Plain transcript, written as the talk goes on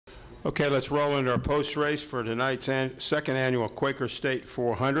Okay, let's roll into our post-race for tonight's second annual Quaker State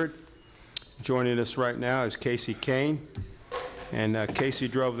 400. Joining us right now is Kasey Kahne. And Kasey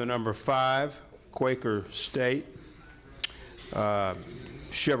drove the number 5 Quaker State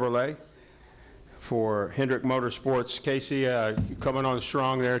Chevrolet for Hendrick Motorsports. Kasey, you're coming on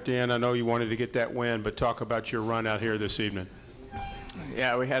strong there at the end. I know you wanted to get that win, but talk about your run out here this evening.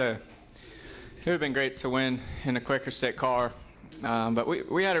 Yeah, it would have been great to win in a Quaker State car. But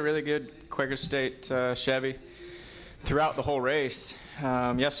we had a really good Quaker State Chevy throughout the whole race.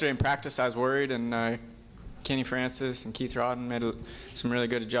 Yesterday in practice, I was worried, and Kenny Francis and Keith Rodden made some really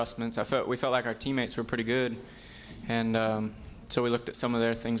good adjustments. We felt like our teammates were pretty good, and so we looked at some of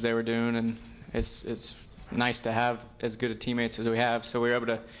their things they were doing, and it's nice to have as good of teammates as we have. So we were able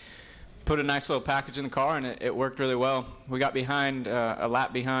to put a nice little package in the car, and it worked really well. We got behind, a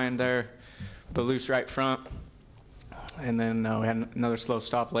lap behind there, the loose right front. And then we had another slow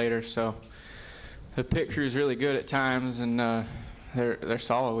stop later. So the pit crew is really good at times, and they're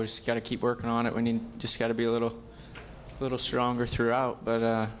solid. We just got to keep working on it. We just got to be a little stronger throughout.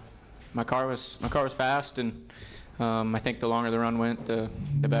 But my car was fast, and I think the longer the run went, the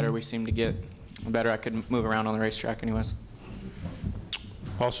better we seemed to get. The better I could move around on the racetrack, anyways.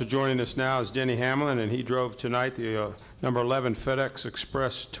 Also joining us now is Denny Hamlin, and he drove tonight the number 11 FedEx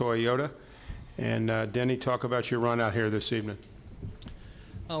Express Toyota. And Denny, talk about your run out here this evening.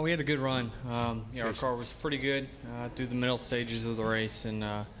 We had a good run. Our car was pretty good through the middle stages of the race,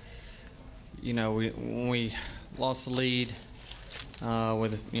 and when we lost the lead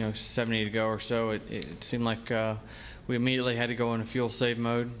with 70 to go or so, it seemed like we immediately had to go in a fuel save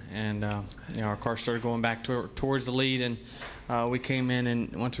mode, and our car started going back towards the lead, and we came in,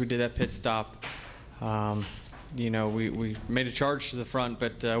 and once we did that pit stop, we made a charge to the front,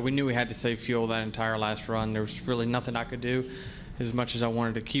 but we knew we had to save fuel that entire last run. There was really nothing I could do. As much as I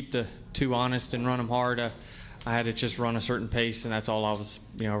wanted to keep the two honest and run them hard, I had to just run a certain pace, and that's all I was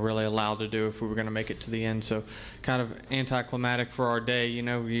really allowed to do if we were going to make it to the end. So kind of anticlimactic for our day.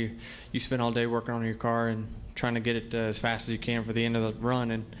 You spend all day working on your car and trying to get it as fast as you can for the end of the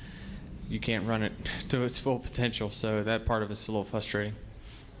run, and you can't run it to its full potential. So that part of it's a little frustrating.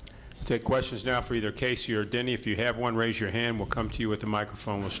 Take questions now for either Kasey or Denny. If you have one, raise your hand. We'll come to you with the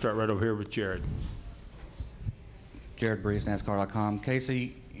microphone. We'll start right over here with Jared. Jared Breeze, NASCAR.com.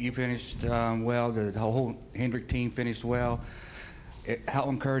 Kasey, you finished well. The whole Hendrick team finished well. How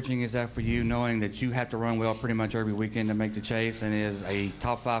encouraging is that for you, knowing that you have to run well pretty much every weekend to make the chase, and is a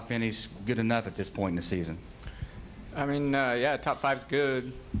top 5 finish good enough at this point in the season? I mean, yeah, top 5's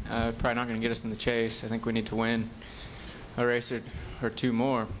good. Probably not going to get us in the chase. I think we need to win a race or two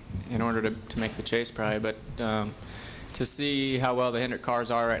more in order to make the chase probably, but to see how well the Hendrick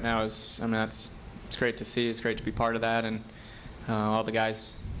cars are right now it's great to see. It's great to be part of that, and all the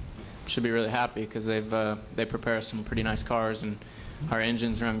guys should be really happy because they prepare us some pretty nice cars, and our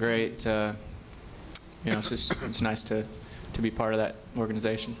engines run great. It's nice to be part of that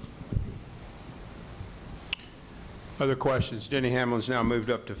organization. Other questions? Denny Hamlin's now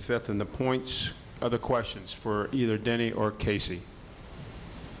moved up to 5th in the points. Other questions for either Denny or Kasey?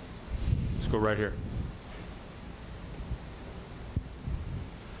 Let's go right here.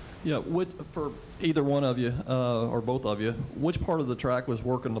 Yeah, for either one of you or both of you, which part of the track was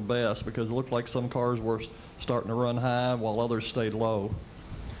working the best? Because it looked like some cars were starting to run high while others stayed low.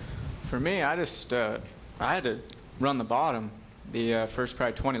 For me, I had to run the bottom the first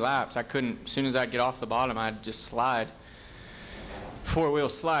probably 20 laps. I couldn't, as soon as I'd get off the bottom, I'd just slide, 4-wheel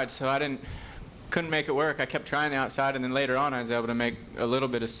slide. So couldn't make it work. I kept trying the outside, and then later on I was able to make a little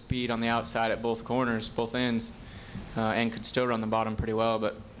bit of speed on the outside at both corners, both ends, and could still run the bottom pretty well.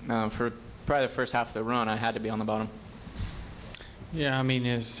 But for probably the first half of the run, I had to be on the bottom. Yeah, I mean,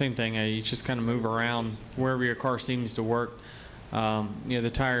 it's the same thing. You just kind of move around wherever your car seems to work.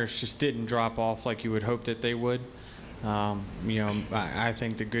 The tires just didn't drop off like you would hope that they would. I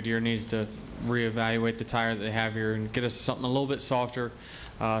think the Goodyear needs to reevaluate the tire that they have here and get us something a little bit softer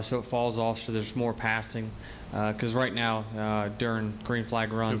so it falls off so there's more passing. Because right now, during green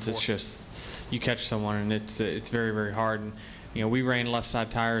flag runs, it's just you catch someone and it's very, very hard. And, we ran left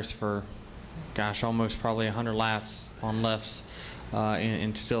side tires for, gosh, almost probably 100 laps on lefts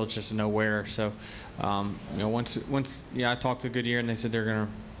and still just nowhere. So, once I talked to Goodyear and they said they're going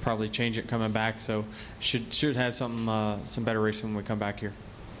to probably change it coming back, so should have some better racing when we come back here.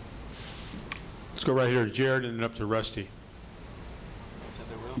 Let's go right here to Jared and then up to Rusty.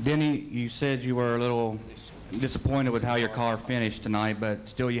 Denny, you said you were a little disappointed with how your car finished tonight, but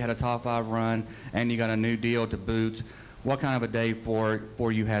still you had a top 5 run and you got a new deal to boot. What kind of a day for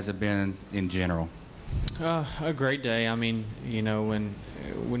you has it been in general? A great day. I mean, when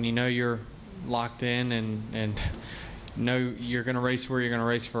when you know you're locked in and know you're going to race where you're going to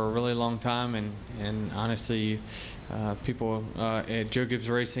race for a really long time, and honestly, people at Joe Gibbs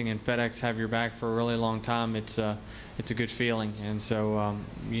Racing and FedEx have your back for a really long time. It's a good feeling, and so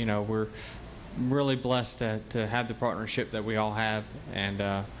you know, we're really blessed to have the partnership that we all have, and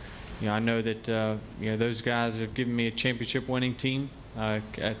you know, I know that you know, those guys have given me a championship-winning team, a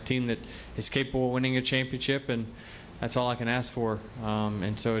team that is capable of winning a championship, and that's all I can ask for.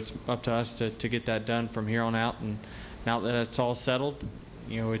 And so it's up to us to get that done from here on out. And now that it's all settled,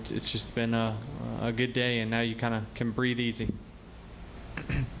 you know, it's just been a good day, and now you kind of can breathe easy.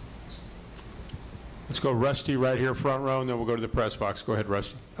 Let's go Rusty right here, front row, and then we'll go to the press box. Go ahead,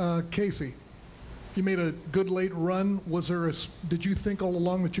 Rusty. Kasey, you made a good late run. Did you think all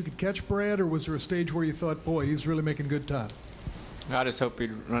along that you could catch Brad, or was there a stage where you thought, boy, he's really making good time? I just hoped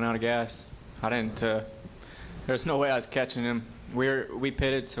he'd run out of gas. I didn't. There's no way I was catching him. We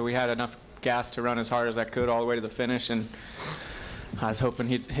pitted, so we had enough gas to run as hard as I could all the way to the finish, and I was hoping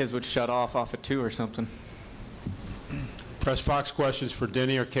his would shut off a 2 or something. Press box questions for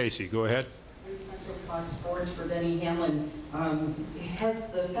Denny or Kasey. Go ahead. Fox Sports for Denny Hamlin.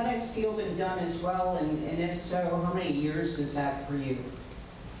 Has the FedEx deal been done as well, and if so, how many years is that for you?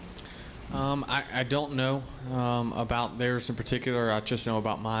 I don't know about theirs in particular. I just know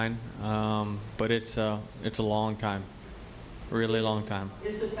about mine. But it's a long time, really long time.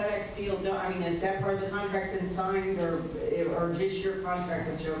 Is the FedEx deal done? I mean, has that part of the contract been signed, or just your contract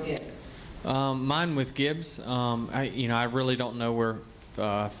with Joe Gibbs? Mine with Gibbs. I really don't know where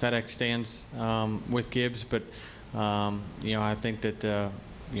FedEx stands with Gibbs, but I think that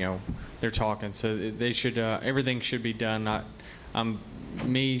they're talking, so they should. Everything should be done.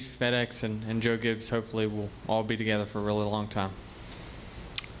 Me, FedEx, and Joe Gibbs hopefully will all be together for a really long time.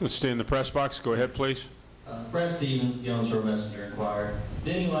 Let's stay in the press box. Go ahead, please. Brad Stevens, the Owensboro Messenger Inquirer.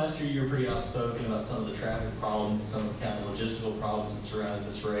 Denny, last year you were pretty outspoken about some of the traffic problems, some of the kind of logistical problems that surrounded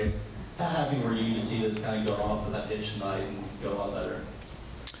this race. How happy were you to see this kind of go off with that hitch tonight and go a lot better?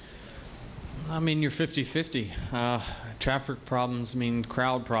 I mean, you're 50-50. Traffic problems mean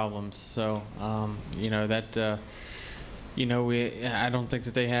crowd problems, so I don't think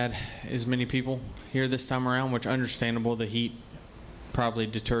that they had as many people here this time around, which understandable. The heat probably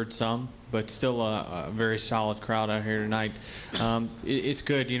deterred some, but still a very solid crowd out here tonight. It's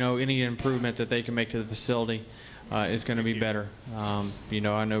good, any improvement that they can make to the facility is going to be better. I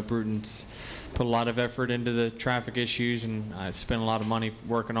know Bruton's put a lot of effort into the traffic issues, and I spent a lot of money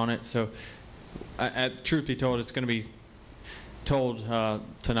working on it. So, truth be told, it's going to be told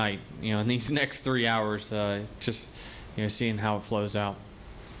tonight, in these next 3 hours, just seeing how it flows out.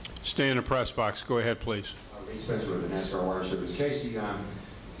 Stay in the press box. Go ahead, please. Reed Spencer with the NASCAR Wire Service. Kasey,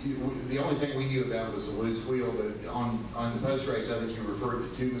 the only thing we knew about was the loose wheel, but on the post race, I think you referred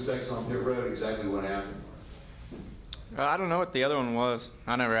to 2 mistakes on pit road. Exactly what happened? I don't know what the other one was.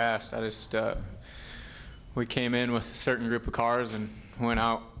 I never asked. I just we came in with a certain group of cars and went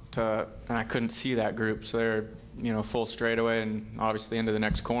out, and I couldn't see that group, so they were full straightaway and obviously into the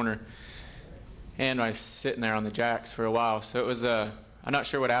next corner. And I was sitting there on the jacks for a while, so it was I'm not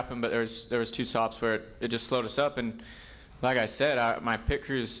sure what happened, but there was 2 stops where it just slowed us up. And like I said, my pit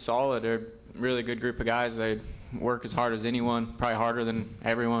crew is solid. They're a really good group of guys. They work as hard as anyone, probably harder than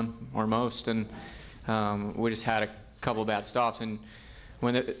everyone or most. And we just had a couple bad stops. And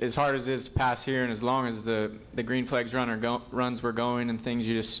as hard as it is to pass here, and as long as the green flags runs were going and things,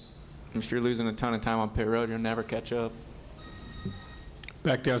 if you're losing a ton of time on pit road, you'll never catch up.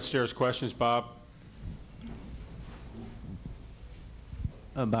 Back downstairs, questions, Bob?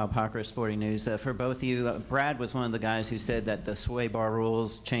 Bob Hocker, Sporting News. For both of you, Brad was one of the guys who said that the sway bar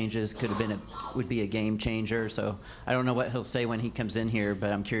rules changes would be a game changer. So I don't know what he'll say when he comes in here,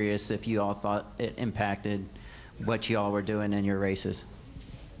 but I'm curious if you all thought it impacted what you all were doing in your races.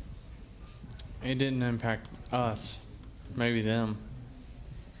 It didn't impact us, maybe them.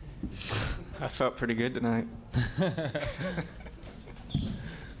 I felt pretty good tonight.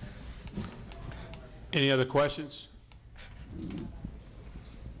 Any other questions?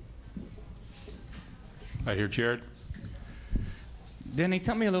 Right here, Jared. Denny,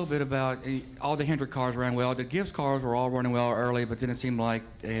 tell me a little bit about all the Hendrick cars ran well. The Gibbs cars were all running well early, but then it seemed like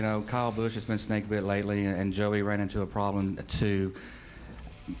Kyle Busch has been snake bit lately, and Joey ran into a problem too.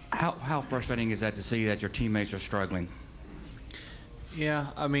 How frustrating is that to see that your teammates are struggling? Yeah,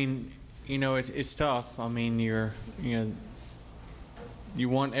 I mean, it's tough. I mean, you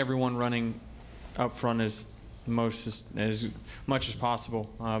want everyone running up front as as much as possible,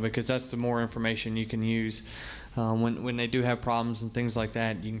 because that's the more information you can use. When they do have problems and things like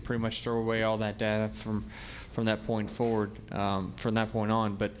that, you can pretty much throw away all that data from that point forward, from that point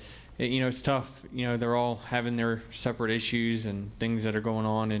on. But it's tough. They're all having their separate issues and things that are going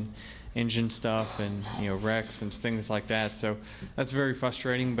on, and engine stuff, and wrecks and things like that. So that's very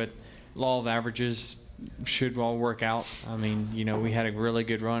frustrating. But law of averages should all work out. I mean, we had a really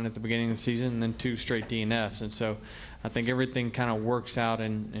good run at the beginning of the season, and then 2 straight DNFs, and so I think everything kind of works out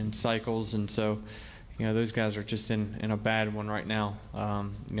in cycles. And so, those guys are just in a bad one right now.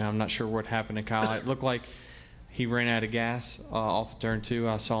 I'm not sure what happened to Kyle. It looked like he ran out of gas off turn 2.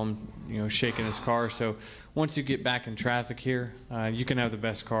 I saw him, shaking his car. So once you get back in traffic here, you can have the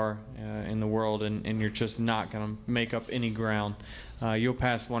best car in the world, and you're just not going to make up any ground. You'll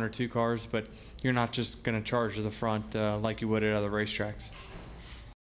pass 1 or 2 cars, but you're not just going to charge to the front like you would at other racetracks.